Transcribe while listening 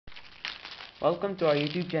Welcome to our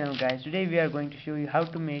YouTube channel, guys. Today we are going to show you how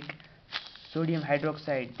to make sodium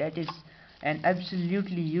hydroxide. That is an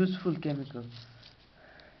absolutely useful chemical.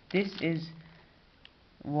 This is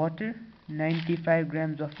water, 95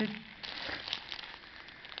 grams of it.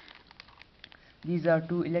 These are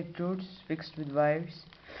two electrodes fixed with wires.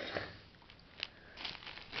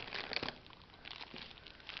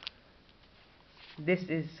 This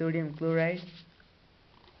is sodium chloride.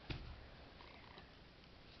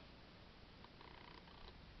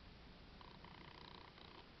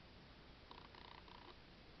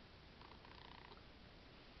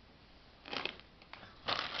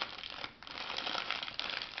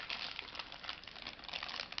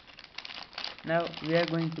 Now we are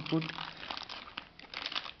going to put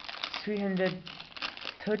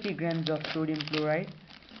 330 grams of sodium chloride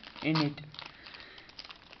in it.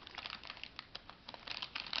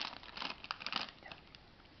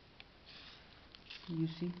 You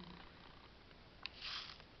see?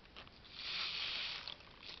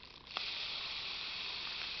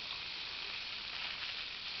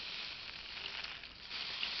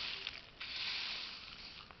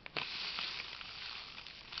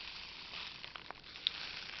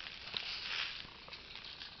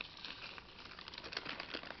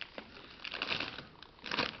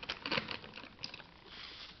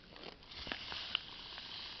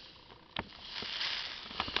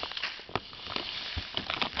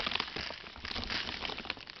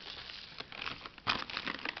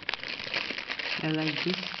 Like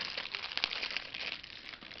this.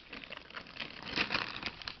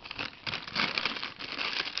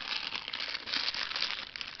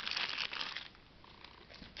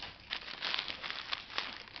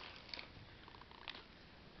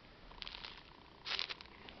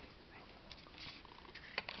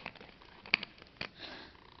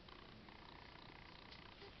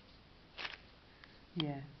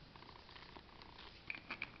 Yeah.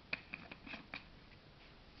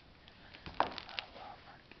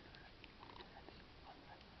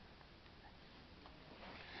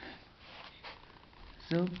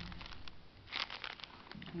 So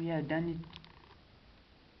we have done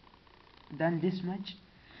this much.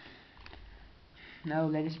 Now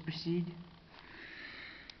let us proceed.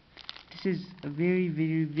 This is a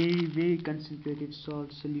very concentrated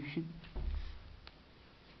salt solution.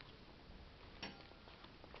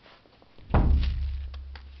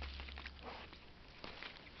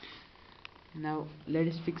 Now let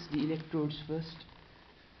us fix the electrodes first.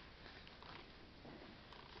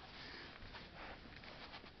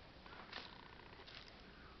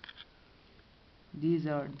 These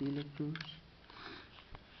are the electrodes.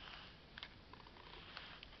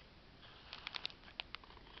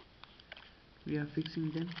 We are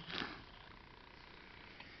fixing them.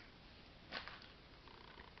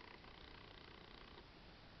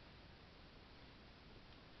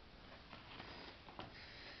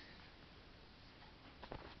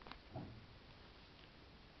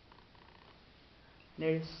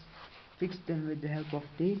 Let us fix them with the help of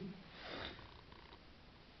tape.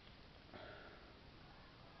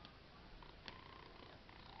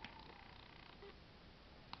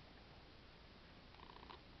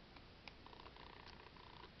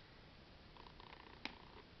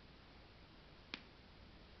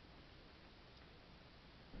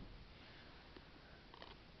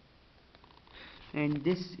 And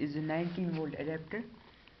this is a 19-volt adapter,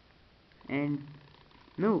 and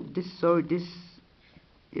this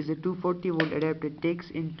is a 240-volt adapter. It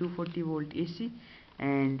takes in 240-volt AC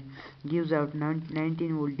and gives out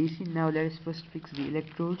 19-volt DC. Now let us first fix the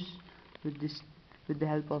electrodes with the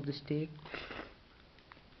help of this tape.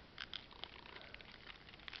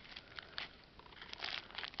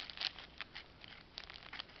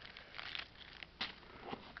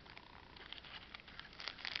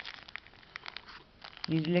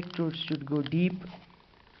 These electrodes should go deep.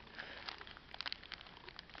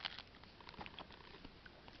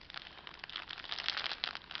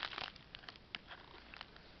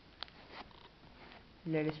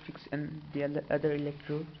 Let us fix the other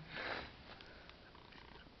electrode.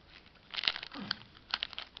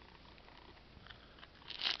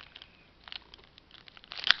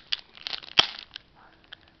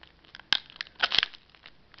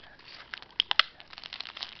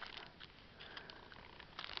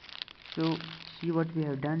 So see what we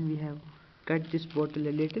have done. We have cut this bottle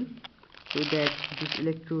a little so that this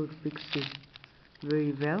electrode fixes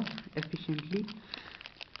very well, efficiently,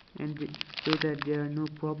 and so that there are no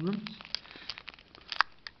problems.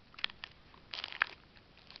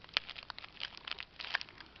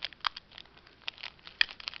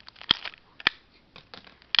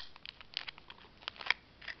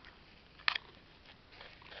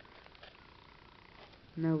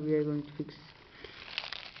 Now we are going to fix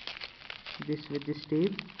this with this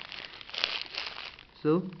tape.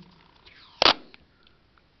 So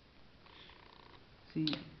see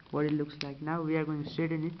what it looks like. Now we are going to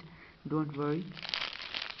straighten it, don't worry.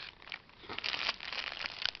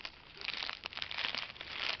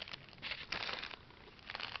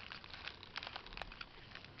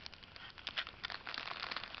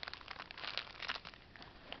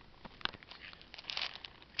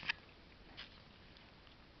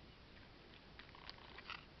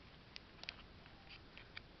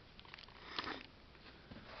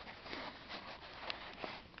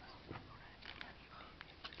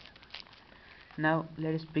 Now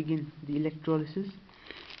let us begin the electrolysis.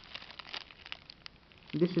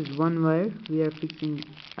 This is one wire we are fixing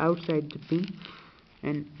outside the pin,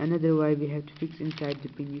 and another wire we have to fix inside the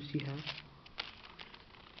pin. You see how?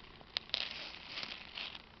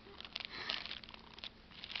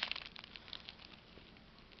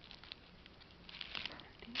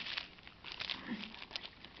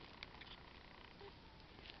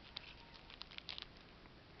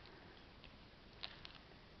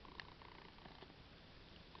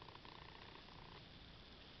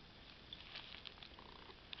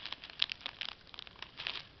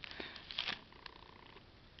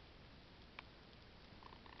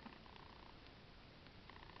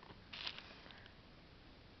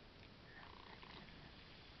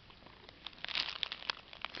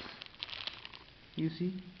 You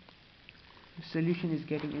see, the solution is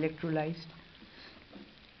getting electrolyzed.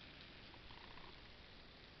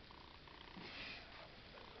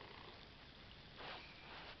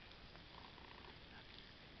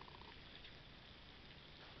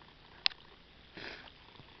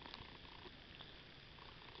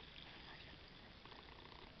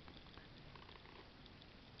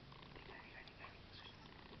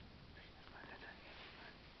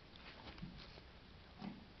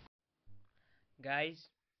 Guys,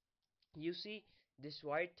 you see this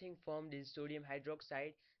white thing formed is sodium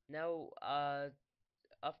hydroxide. Now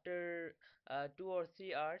after 2 or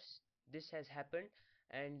 3 hours this has happened,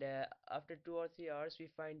 and after 2 or 3 hours we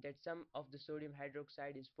find that some of the sodium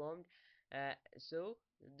hydroxide is formed. So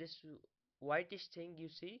this whitish thing you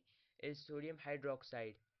see is sodium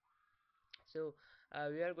hydroxide. So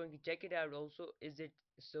we are going to check it out also, is it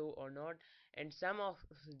so or not. And some of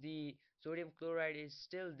the sodium chloride is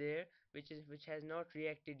still there, which has not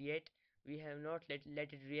reacted yet. We have not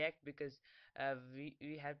let it react because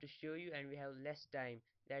we have to show you and we have less time.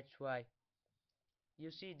 That's why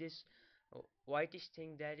you see this whitish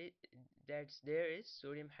thing that's there is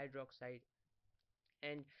sodium hydroxide.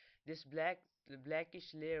 And this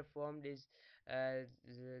blackish layer formed uh,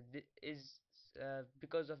 is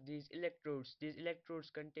because of these electrodes. These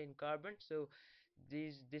electrodes contain carbon, so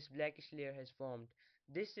this blackish layer has formed.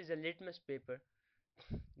 This is a litmus paper.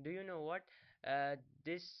 Do you know what?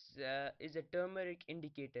 This is a turmeric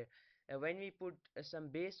indicator. When we put some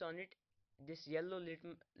base on it, this yellow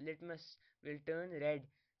litmus will turn red.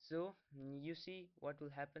 So you see what will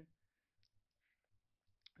happen.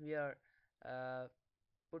 We are uh,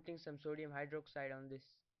 putting some sodium hydroxide on this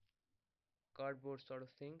cardboard sort of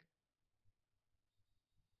thing.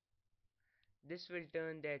 This will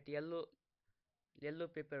turn that yellow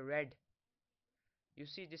paper red. You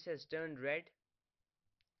see this has turned red.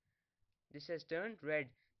 This has turned red.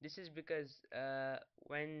 This is because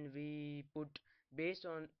when we put base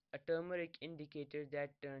on a turmeric indicator,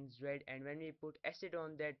 that turns red, and when we put acid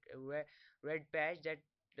on that red patch,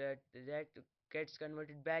 that gets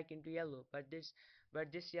converted back into yellow. But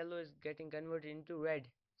this yellow is getting converted into red.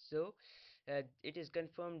 So it is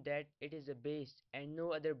confirmed that it is a base and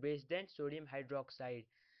no other base than sodium hydroxide.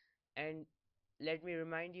 And let me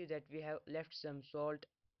remind you that we have left some salt,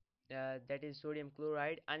 that is sodium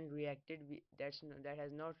chloride, unreacted. That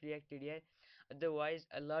has not reacted yet. Otherwise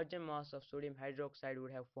a larger mass of sodium hydroxide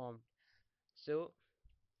would have formed. So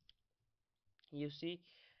you see,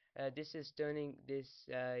 this is turning this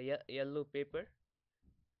yellow paper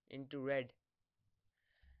into red.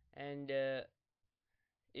 And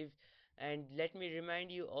if and let me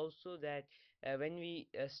remind you also that when we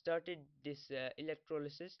started this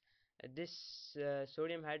electrolysis, this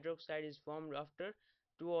sodium hydroxide is formed after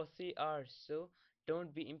 2 or 3 hours. So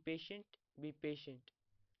don't be impatient, be patient.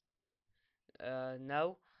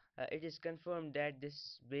 Now it is confirmed that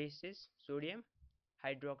this base is sodium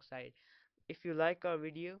hydroxide. If you like our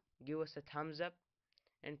video, give us a thumbs up,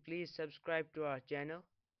 and please subscribe to our channel.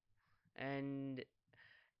 And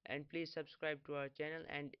please subscribe to our channel,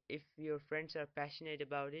 and if your friends are passionate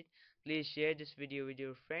about it, please share this video with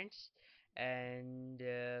your friends. And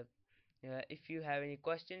if you have any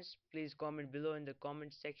questions, please comment below in the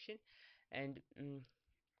comment section. And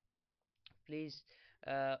please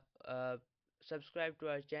uh, uh, subscribe to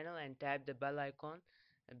our channel and tap the bell icon,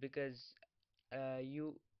 because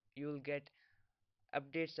you'll get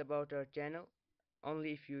updates about our channel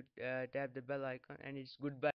only if you tap the bell icon. And it's goodbye.